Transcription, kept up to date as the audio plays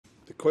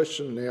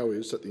question now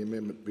is that the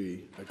amendment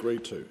be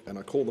agreed to, and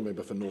I call the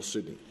member for North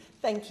Sydney.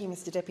 Thank you,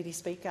 Mr Deputy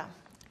Speaker.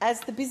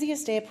 As the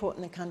busiest airport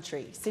in the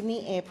country,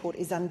 Sydney Airport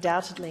is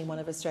undoubtedly one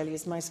of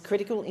Australia's most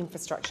critical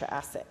infrastructure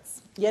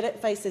assets. Yet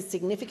it faces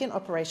significant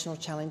operational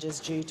challenges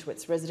due to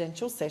its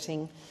residential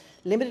setting,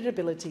 limited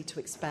ability to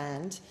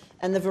expand,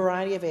 and the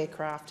variety of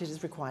aircraft it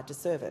is required to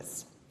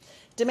service.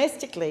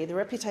 Domestically, the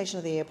reputation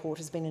of the airport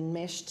has been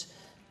enmeshed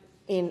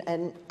in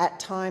an, at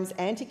times,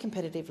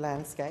 anti-competitive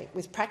landscape,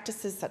 with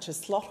practices such as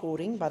slot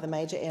hoarding by the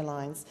major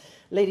airlines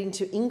leading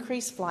to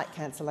increased flight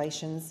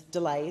cancellations,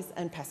 delays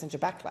and passenger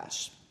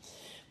backlash.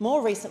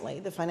 More recently,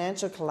 the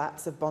financial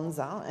collapse of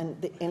Bonza and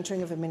the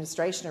entering of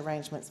administration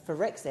arrangements for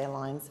Rex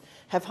Airlines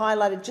have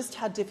highlighted just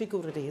how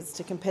difficult it is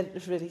to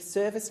competitively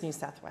service New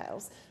South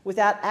Wales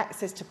without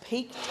access to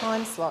peak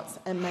time slots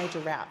and major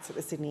routes at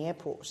the Sydney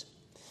Airport.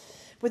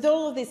 With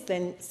all of this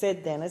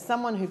said, as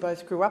someone who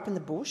both grew up in the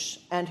bush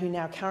and who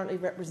now currently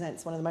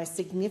represents one of the most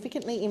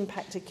significantly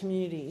impacted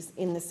communities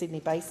in the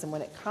Sydney Basin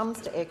when it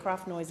comes to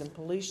aircraft noise and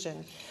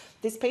pollution,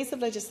 this piece of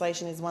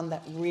legislation is one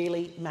that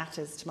really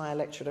matters to my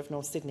electorate of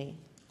North Sydney.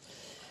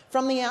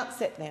 From the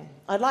outset then,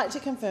 I'd like to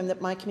confirm that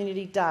my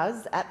community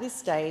does, at this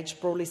stage,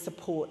 broadly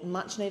support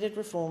much-needed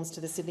reforms to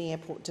the Sydney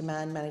Airport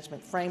demand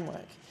management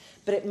framework.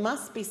 But it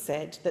must be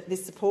said that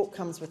this support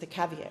comes with a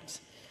caveat.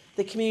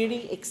 The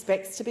community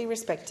expects to be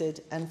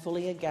respected and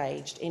fully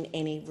engaged in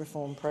any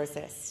reform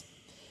process.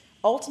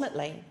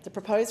 Ultimately, the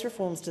proposed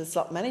reforms to the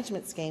slot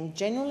management scheme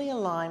generally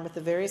align with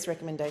the various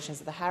recommendations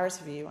of the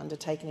Harris Review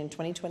undertaken in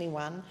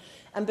 2021,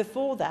 and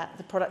before that,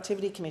 the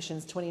Productivity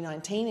Commission's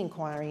 2019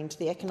 inquiry into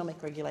the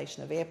economic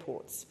regulation of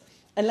airports.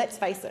 And let's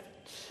face it,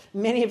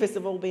 many of us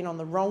have all been on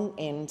the wrong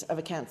end of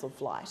a cancelled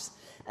flight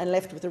and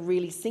left with a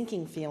really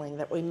sinking feeling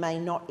that we may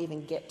not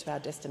even get to our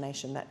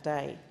destination that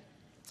day.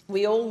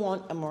 We all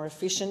want a more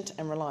efficient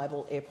and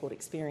reliable airport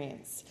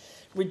experience.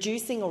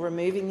 Reducing or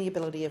removing the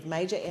ability of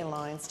major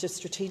airlines to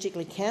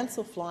strategically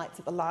cancel flights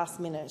at the last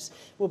minute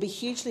will be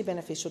hugely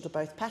beneficial to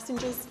both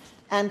passengers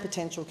and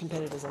potential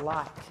competitors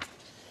alike.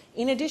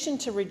 In addition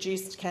to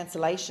reduced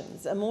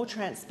cancellations, a more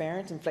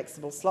transparent and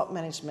flexible slot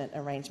management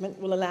arrangement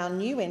will allow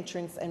new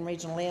entrants and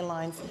regional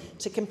airlines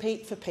to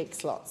compete for peak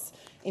slots,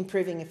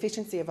 improving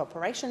efficiency of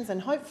operations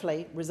and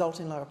hopefully result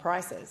in lower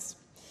prices.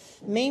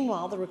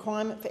 Meanwhile, the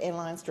requirement for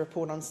airlines to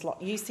report on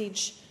slot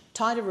usage,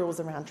 tighter rules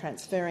around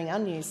transferring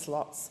unused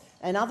slots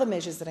and other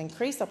measures that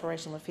increase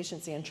operational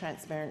efficiency and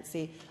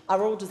transparency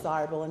are all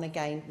desirable and,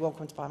 again,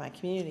 welcomed by my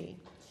community.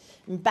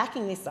 And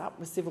backing this up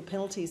with civil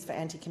penalties for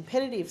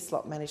anti-competitive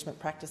slot management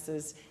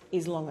practices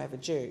is long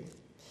overdue.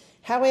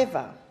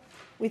 However,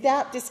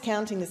 without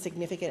discounting the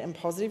significant and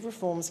positive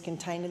reforms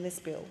contained in this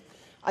bill,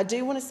 I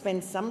do want to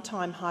spend some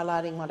time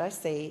highlighting what I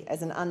see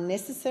as an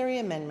unnecessary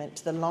amendment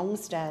to the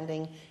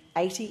long-standing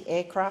 80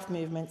 aircraft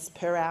movements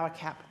per hour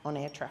cap on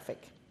air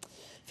traffic.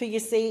 For you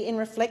see, in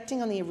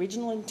reflecting on the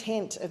original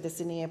intent of the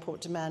Sydney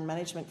Airport Demand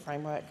Management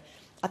Framework,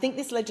 I think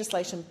this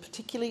legislation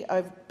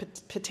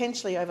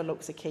potentially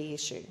overlooks a key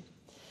issue.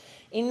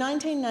 In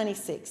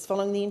 1996,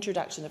 following the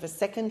introduction of a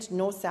second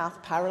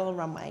north-south parallel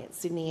runway at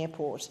Sydney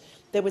Airport,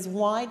 there was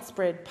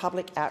widespread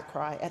public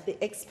outcry at the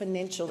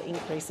exponential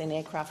increase in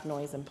aircraft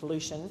noise and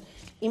pollution,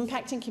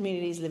 impacting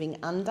communities living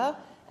under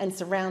and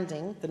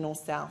surrounding the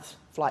north-south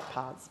flight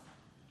paths.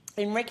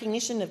 In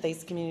recognition of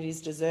these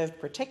communities' deserved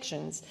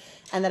protections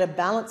and that a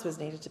balance was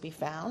needed to be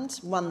found,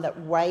 one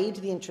that weighed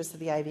the interests of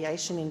the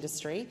aviation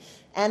industry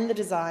and the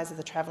desires of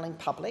the travelling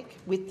public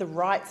with the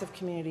rights of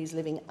communities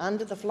living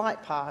under the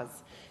flight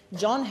paths,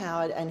 John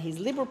Howard and his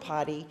Liberal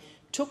Party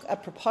took a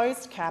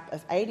proposed cap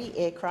of 80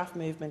 aircraft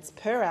movements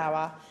per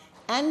hour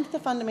and the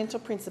fundamental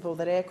principle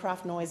that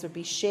aircraft noise would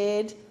be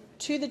shared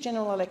to the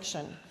general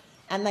election,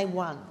 and they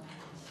won.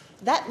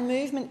 That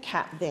movement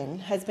cap, then,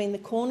 has been the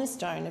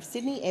cornerstone of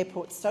Sydney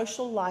Airport's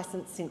social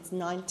licence since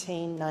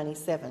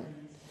 1997.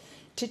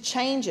 To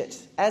change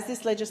it, as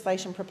this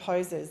legislation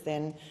proposes,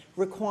 then,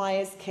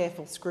 requires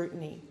careful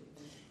scrutiny.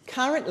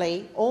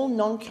 Currently, all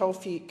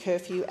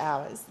non-curfew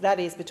hours, that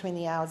is, between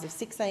the hours of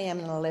 6 a.m.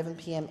 and 11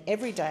 p.m.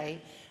 every day,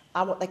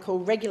 are what they call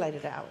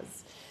regulated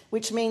hours,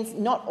 which means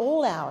not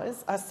all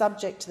hours are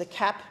subject to the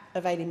cap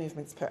of 80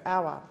 movements per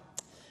hour.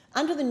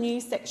 Under the new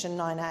Section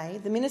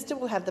 9A, the Minister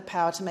will have the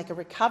power to make a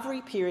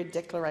recovery period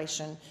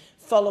declaration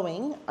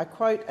following, I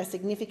quote, a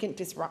significant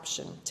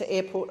disruption to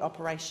airport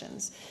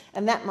operations,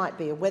 and that might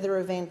be a weather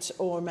event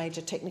or a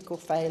major technical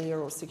failure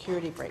or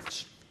security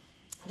breach.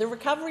 The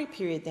recovery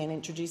period then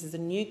introduces a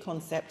new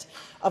concept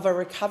of a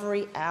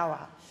recovery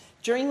hour,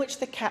 during which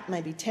the cap may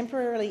be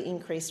temporarily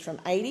increased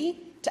from 80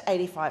 to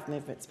 85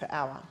 movements per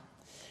hour.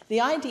 The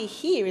idea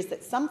here is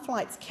that some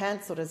flights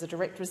cancelled as a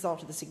direct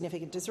result of the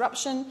significant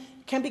disruption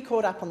can be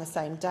caught up on the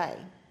same day.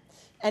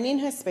 And in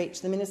her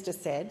speech, the Minister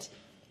said,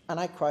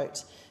 and I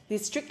quote,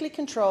 "This strictly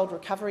controlled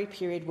recovery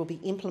period will be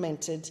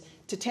implemented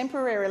to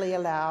temporarily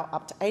allow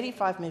up to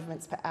 85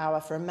 movements per hour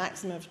for a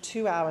maximum of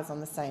 2 hours on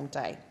the same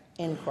day,"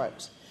 end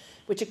quote,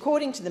 which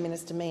according to the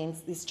Minister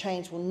means this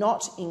change will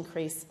not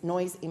increase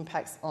noise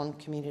impacts on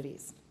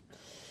communities.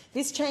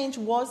 This change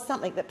was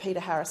something that Peter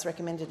Harris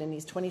recommended in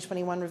his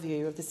 2021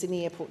 review of the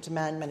Sydney Airport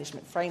Demand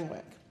Management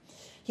Framework.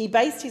 He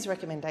based his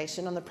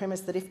recommendation on the premise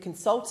that if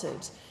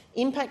consulted,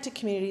 impacted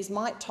communities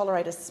might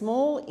tolerate a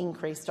small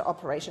increase to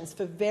operations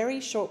for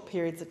very short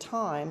periods of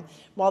time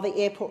while the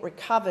airport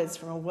recovers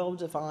from a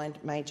well-defined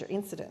major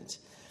incident.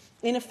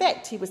 In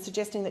effect, he was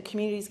suggesting that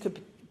communities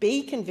could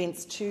be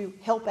convinced to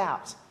help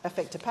out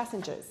affected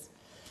passengers.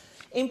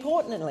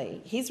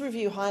 Importantly, his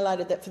review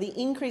highlighted that for the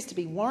increase to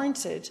be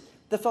warranted,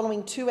 the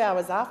following 2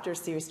 hours after a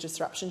serious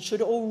disruption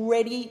should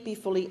already be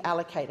fully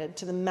allocated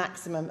to the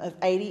maximum of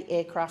 80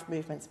 aircraft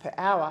movements per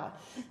hour,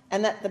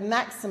 and that the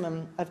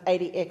maximum of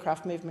 80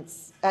 aircraft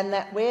movements, and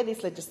that where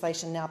this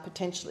legislation now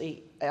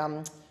potentially,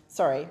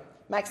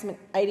 maximum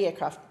 80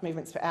 aircraft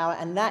movements per hour,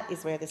 and that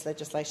is where this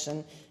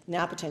legislation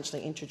now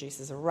potentially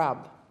introduces a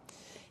rub,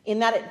 in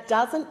that it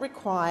doesn't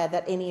require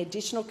that any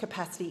additional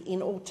capacity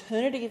in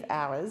alternative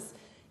hours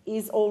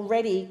is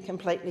already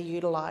completely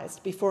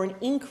utilised before an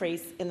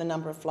increase in the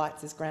number of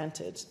flights is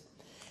granted.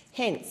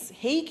 Hence,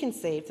 he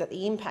conceived that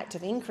the impact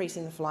of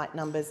increasing the flight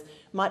numbers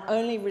might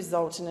only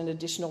result in an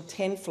additional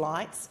 10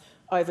 flights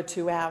over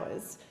 2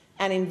 hours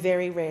and in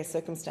very rare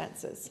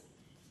circumstances.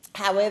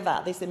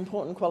 However, this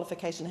important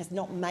qualification has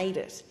not made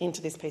it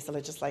into this piece of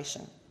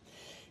legislation.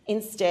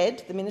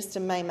 Instead, the Minister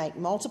may make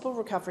multiple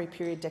recovery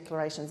period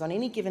declarations on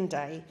any given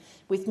day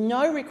with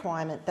no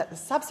requirement that the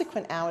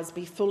subsequent hours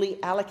be fully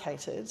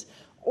allocated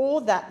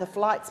or that the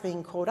flights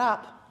being caught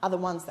up are the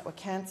ones that were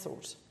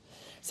cancelled.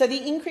 So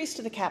the increase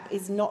to the cap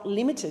is not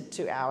limited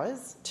to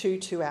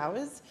 2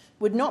 hours,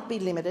 would not be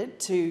limited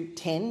to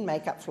 10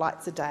 make-up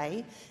flights a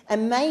day,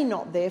 and may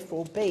not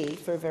therefore be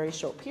for a very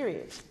short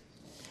period.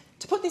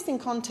 To put this in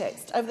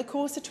context, over the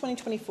course of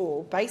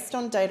 2024, based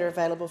on data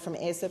available from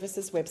Air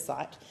Services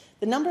website,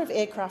 the number of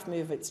aircraft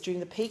movements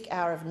during the peak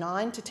hour of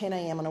 9 to 10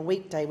 a.m. on a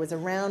weekday was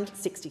around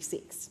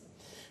 66.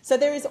 So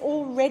there is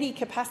already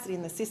capacity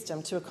in the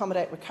system to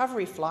accommodate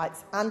recovery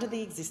flights under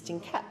the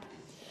existing cap.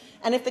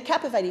 And if the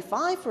cap of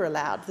 85 were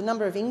allowed, the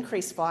number of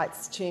increased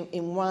flights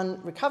in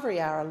one recovery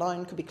hour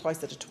alone could be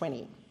closer to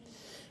 20.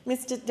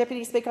 Mr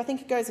Deputy Speaker, I think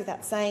it goes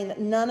without saying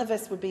that none of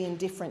us would be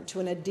indifferent to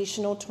an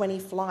additional 20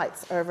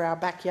 flights over our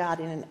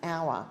backyard in an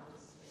hour.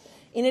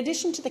 In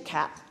addition to the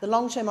cap, the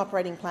long-term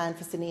operating plan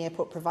for Sydney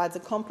Airport provides a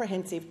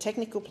comprehensive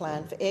technical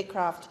plan for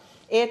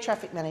air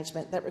traffic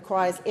management that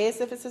requires Air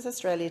Services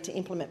Australia to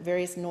implement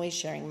various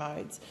noise-sharing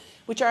modes,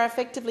 which are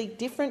effectively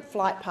different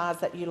flight paths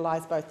that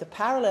utilise both the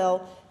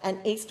parallel and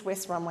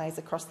east-west runways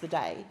across the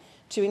day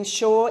to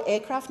ensure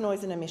aircraft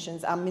noise and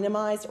emissions are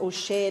minimised or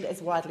shared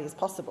as widely as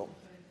possible.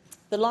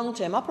 The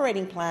long-term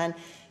operating plan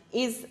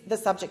is the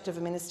subject of a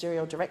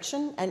ministerial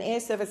direction, and Air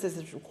Services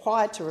is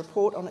required to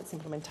report on its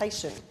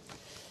implementation.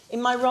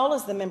 In my role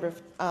as the member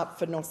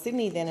for North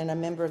Sydney then and a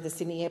member of the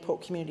Sydney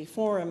Airport Community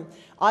Forum,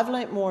 I've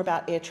learnt more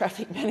about air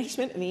traffic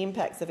management and the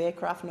impacts of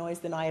aircraft noise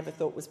than I ever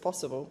thought was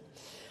possible.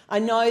 I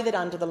know that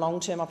under the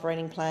long-term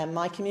operating plan,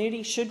 my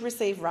community should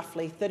receive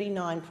roughly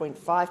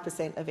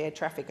 39.5% of air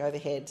traffic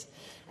overhead.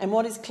 And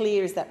what is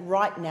clear is that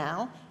right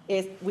now,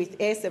 with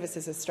Air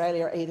Services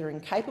Australia are either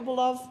incapable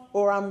of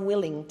or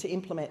unwilling to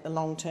implement the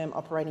long-term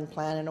operating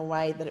plan in a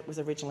way that it was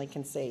originally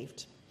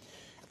conceived.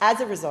 As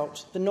a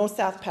result, the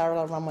north-south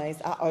parallel runways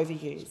are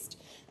overused,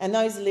 and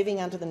those living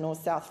under the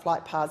north-south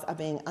flight paths are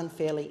being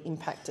unfairly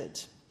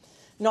impacted.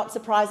 Not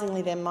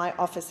surprisingly then, my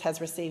office has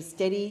received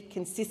steady,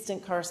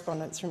 consistent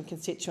correspondence from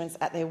constituents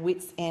at their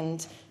wits'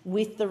 end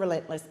with the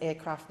relentless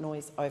aircraft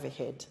noise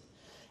overhead.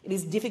 It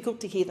is difficult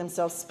to hear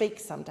themselves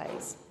speak some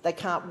days. They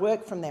can't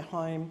work from their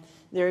home,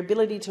 their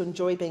ability to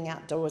enjoy being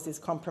outdoors is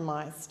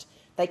compromised,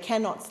 they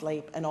cannot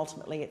sleep, and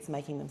ultimately it's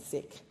making them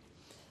sick.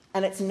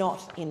 And it's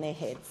not in their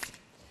heads.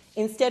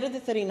 Instead of the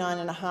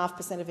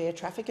 39.5% of air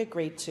traffic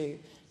agreed to,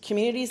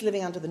 communities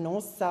living under the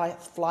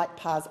north-south flight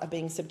paths are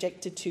being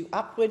subjected to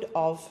upward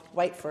of,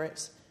 wait for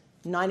it,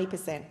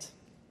 90%.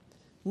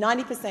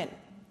 90%,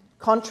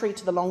 contrary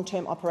to the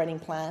long-term operating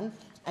plan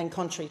and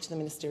contrary to the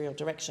ministerial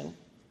direction.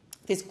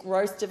 This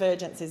gross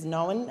divergence is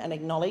known and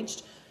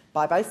acknowledged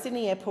by both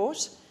Sydney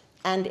Airport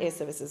and Air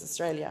Services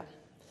Australia.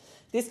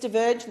 This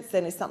divergence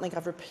then is something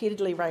I've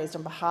repeatedly raised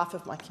on behalf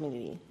of my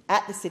community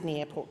at the Sydney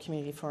Airport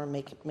Community Forum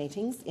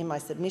meetings, in my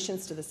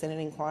submissions to the Senate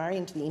inquiry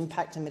into the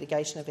impact and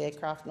mitigation of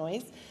aircraft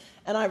noise,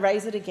 and I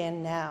raise it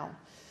again now.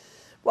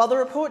 While the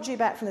report due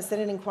back from the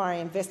Senate inquiry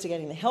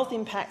investigating the health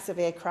impacts of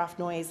aircraft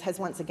noise has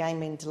once again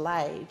been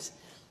delayed,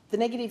 the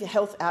negative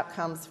health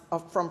outcomes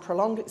from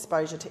prolonged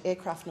exposure to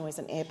aircraft noise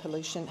and air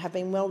pollution have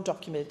been well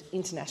documented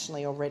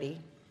internationally already.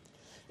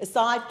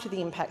 Aside to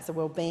the impacts of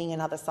wellbeing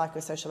and other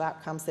psychosocial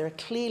outcomes, there are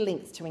clear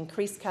links to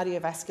increased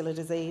cardiovascular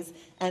disease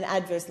and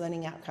adverse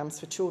learning outcomes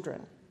for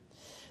children.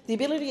 The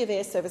ability of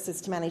Air Services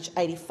to manage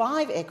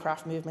 85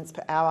 aircraft movements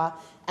per hour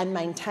and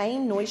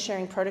maintain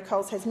noise-sharing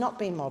protocols has not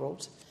been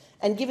modelled,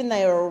 and given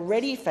they are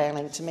already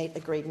failing to meet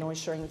agreed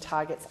noise-sharing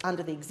targets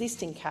under the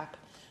existing cap,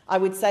 I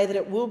would say that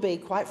it will be,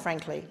 quite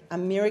frankly, a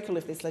miracle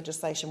if this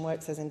legislation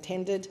works as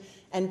intended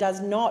and does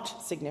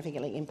not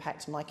significantly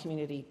impact my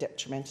community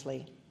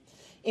detrimentally.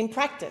 In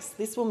practice,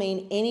 this will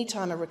mean any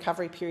time a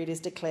recovery period is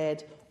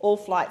declared, all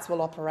flights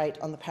will operate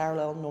on the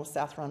parallel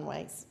north-south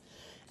runways.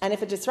 And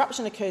if a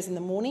disruption occurs in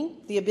the morning,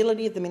 the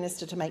ability of the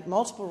minister to make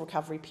multiple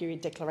recovery period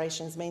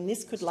declarations mean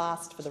this could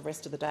last for the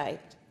rest of the day.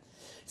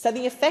 So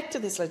the effect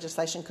of this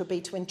legislation could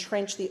be to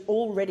entrench the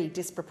already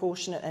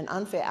disproportionate and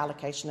unfair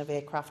allocation of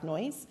aircraft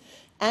noise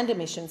and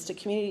emissions to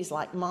communities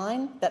like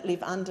mine that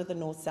live under the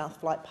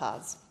north-south flight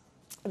paths.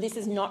 This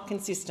is not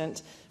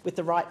consistent with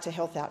the right to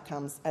health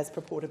outcomes as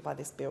purported by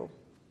this bill.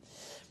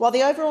 While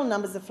the overall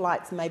numbers of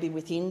flights may be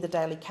within the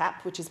daily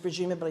cap, which is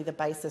presumably the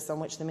basis on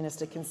which the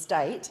minister can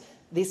state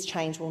this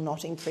change will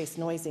not increase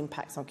noise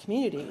impacts on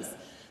communities,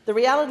 the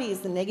reality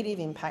is the negative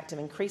impact of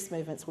increased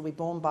movements will be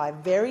borne by a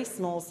very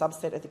small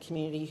subset of the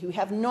community who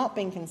have not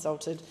been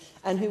consulted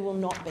and who will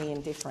not be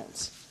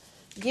indifferent.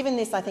 Given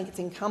this, I think it's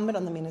incumbent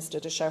on the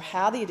minister to show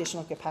how the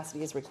additional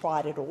capacity is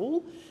required at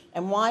all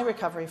and why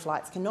recovery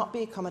flights cannot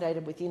be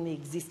accommodated within the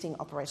existing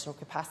operational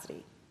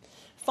capacity.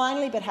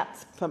 Finally,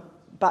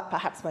 but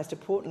perhaps most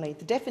importantly,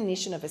 the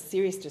definition of a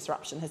serious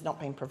disruption has not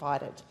been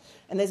provided,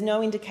 and there's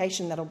no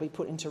indication that will be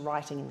put into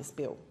writing in this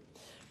bill.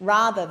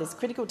 Rather, this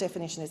critical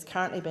definition is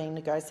currently being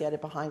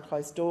negotiated behind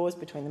closed doors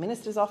between the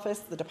Minister's Office,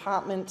 the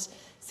Department,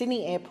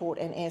 Sydney Airport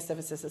and Air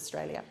Services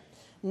Australia,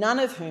 none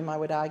of whom, I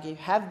would argue,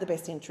 have the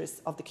best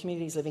interests of the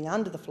communities living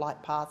under the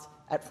flight paths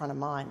at front of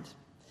mind.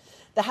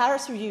 The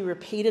Harris Review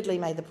repeatedly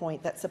made the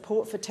point that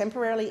support for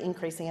temporarily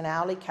increasing an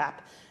hourly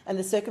cap and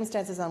the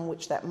circumstances on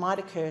which that might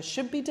occur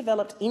should be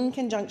developed in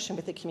conjunction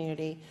with the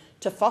community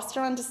to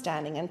foster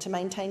understanding and to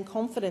maintain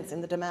confidence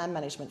in the demand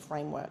management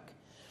framework.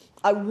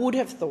 I would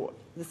have thought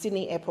the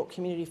Sydney Airport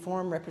Community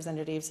Forum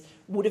representatives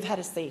would have had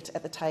a seat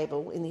at the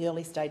table in the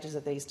early stages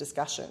of these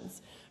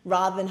discussions,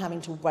 rather than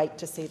having to wait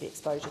to see the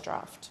exposure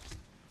draft.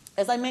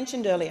 As I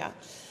mentioned earlier,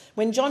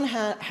 when John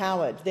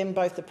Howard, then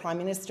both the Prime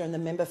Minister and the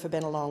member for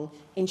Bennelong,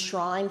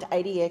 enshrined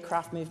 80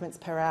 aircraft movements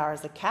per hour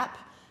as a cap,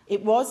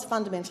 it was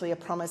fundamentally a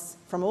promise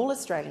from all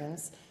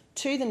Australians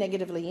to the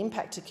negatively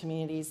impacted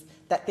communities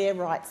that their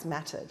rights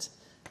mattered,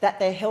 that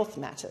their health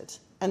mattered,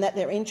 and that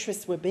their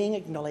interests were being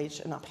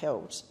acknowledged and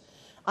upheld.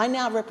 I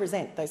now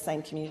represent those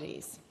same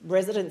communities,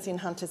 residents in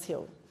Hunters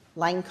Hill,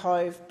 Lane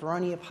Cove,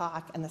 Boronia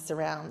Park and the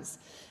surrounds,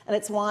 and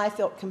it's why I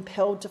felt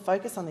compelled to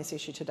focus on this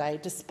issue today,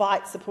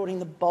 despite supporting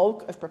the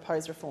bulk of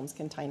proposed reforms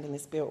contained in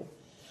this bill.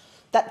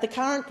 That the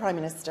current Prime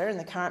Minister and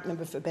the current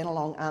member for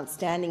Bennelong aren't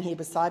standing here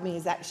beside me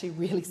is actually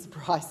really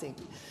surprising.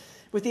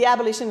 With the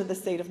abolition of the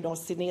seat of North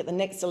Sydney at the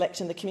next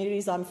election, the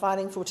communities I'm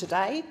fighting for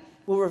today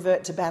will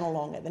revert to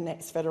Bennelong at the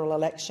next federal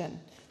election,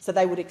 so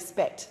they would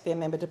expect their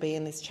member to be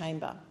in this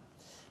chamber.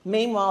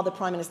 Meanwhile, the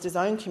Prime Minister's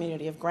own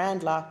community of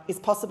Grandla is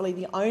possibly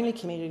the only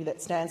community that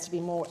stands to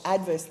be more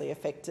adversely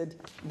affected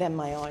than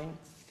my own.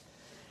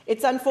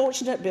 Its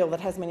unfortunate bill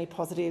that has many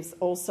positives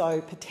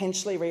also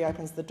potentially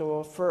reopens the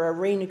door for a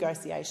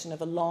renegotiation of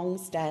a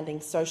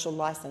long-standing social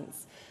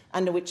licence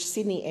under which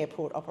Sydney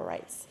Airport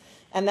operates,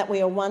 and that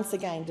we are once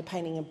again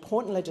debating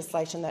important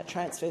legislation that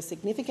transfers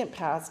significant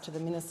powers to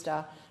the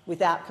Minister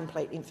without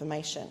complete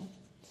information.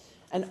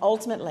 And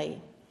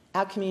ultimately,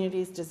 our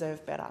communities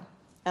deserve better.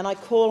 And I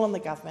call on the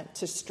government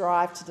to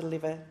strive to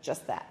deliver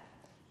just that,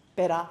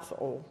 better for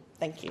all.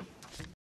 Thank you.